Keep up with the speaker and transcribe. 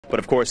But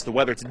of course, the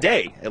weather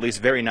today, at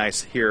least very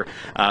nice here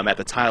at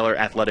the Tyler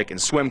Athletic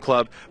and Swim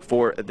Club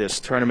for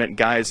this tournament.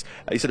 Guys,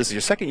 you said this is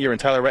your second year in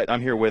Tyler, right?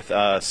 I'm here with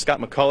Scott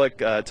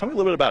McCulloch. Tell me a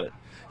little bit about it.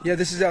 Yeah,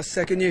 this is our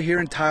second year here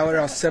in Tyler,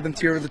 our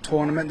 7th year of the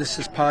tournament. This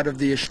is part of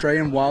the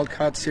Australian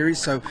Wildcard Series,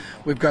 so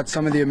we've got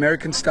some of the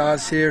American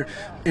stars here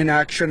in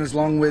action,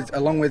 along with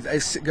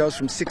girls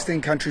from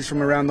 16 countries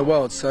from around the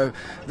world. So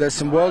there's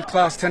some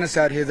world-class tennis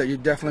out here that you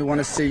definitely want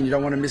to see, and you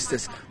don't want to miss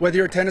this, whether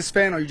you're a tennis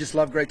fan or you just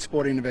love great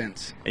sporting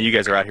events. And you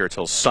guys are out here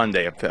till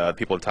Sunday if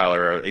people in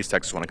Tyler or East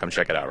Texas want to come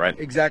check it out, right?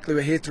 Exactly.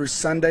 We're here through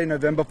Sunday,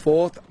 November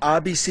 4th.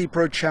 RBC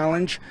Pro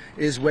Challenge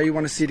is where you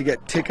want to see to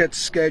get tickets,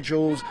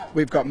 schedules.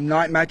 We've got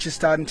night matches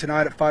starting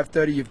tonight at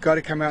 5:30. You've got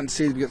to come out and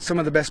see. We've got some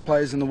of the best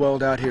players in the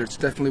world out here. It's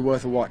definitely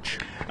worth a watch.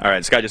 All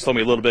right, Scott just told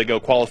me a little bit ago,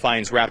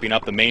 qualifying's wrapping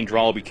up. The main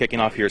draw will be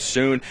kicking off here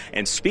soon.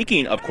 And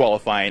speaking of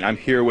qualifying, I'm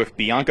here with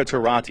Bianca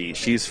Turati.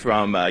 She's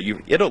from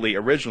Italy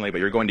originally,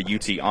 but you're going to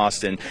UT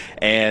Austin.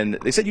 And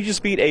they said you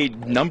just beat a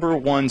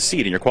 #1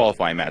 seed in your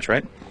qualifying match,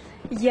 right?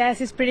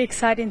 Yes, it's pretty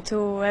exciting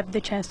to have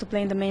the chance to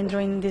play in the main draw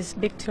in this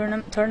big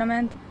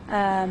tournament.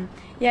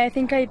 Yeah, I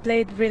think I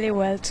played really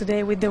well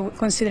today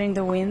considering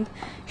the wind.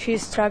 She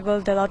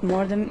struggled a lot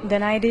more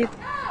than I did,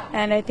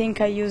 and I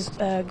think I used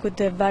good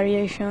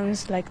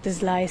variations like the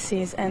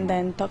slices and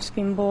then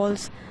topspin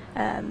balls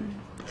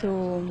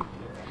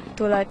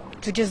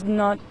to just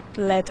not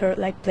let her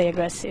play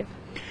aggressive.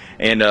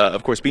 And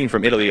of course, being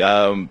from Italy,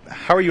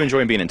 how are you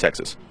enjoying being in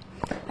Texas?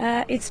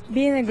 It's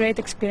been a great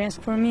experience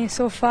for me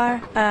so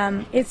far.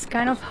 It's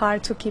kind of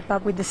hard to keep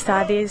up with the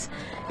studies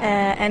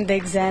and the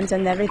exams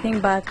and everything,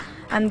 but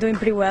I'm doing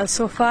pretty well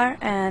so far,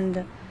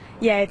 and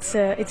yeah,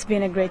 it's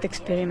been a great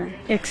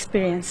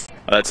experience.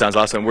 That sounds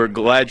awesome. We're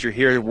glad you're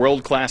here.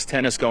 World-class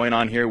tennis going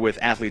on here with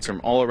athletes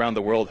from all around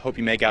the world. Hope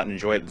you make out and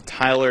enjoy the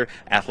Tyler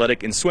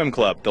Athletic and Swim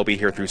Club. They'll be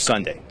here through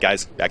Sunday.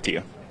 Guys, back to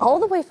you. All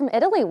the way from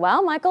Italy.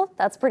 Wow, Michael,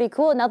 that's pretty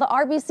cool. Now, the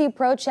RBC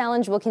Pro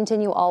Challenge will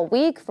continue all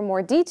week. For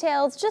more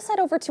details, just head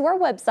over to our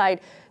website,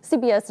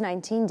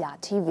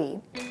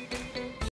 cbs19.tv.